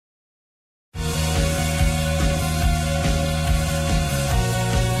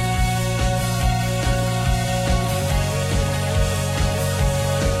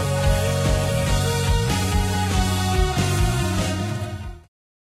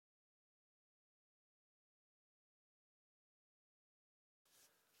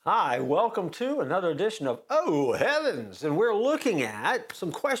Hi, welcome to another edition of Oh Heavens. And we're looking at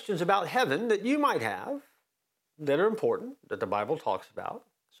some questions about heaven that you might have that are important, that the Bible talks about,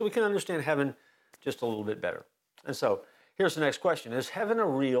 so we can understand heaven just a little bit better. And so here's the next question. Is heaven a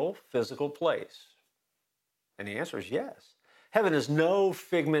real physical place? And the answer is yes. Heaven is no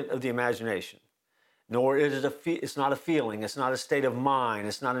figment of the imagination, nor is it it's not a feeling, it's not a state of mind,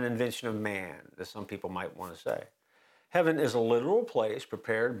 it's not an invention of man, as some people might want to say. Heaven is a literal place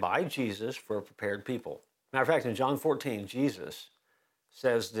prepared by Jesus for a prepared people. Matter of fact, in John 14, Jesus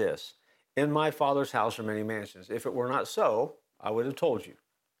says this, "In my Father's house are many mansions. If it were not so, I would have told you.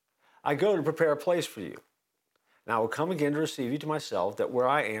 I go to prepare a place for you. And I will come again to receive you to myself, that where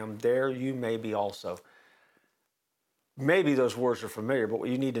I am, there you may be also." Maybe those words are familiar, but what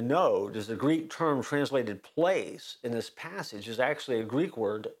you need to know is the Greek term translated place in this passage is actually a Greek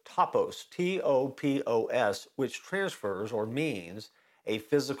word, topos, T-O-P-O-S, which transfers or means a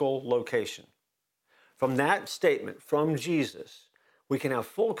physical location. From that statement from Jesus, we can have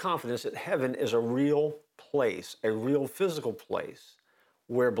full confidence that heaven is a real place, a real physical place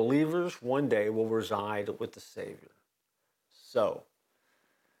where believers one day will reside with the Savior. So,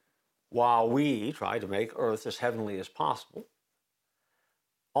 while we try to make earth as heavenly as possible,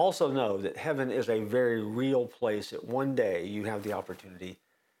 also know that heaven is a very real place that one day you have the opportunity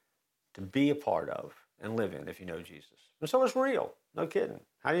to be a part of and live in if you know Jesus. And so it's real. No kidding.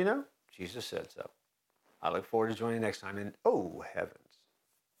 How do you know? Jesus said so. I look forward to joining you next time in Oh Heavens.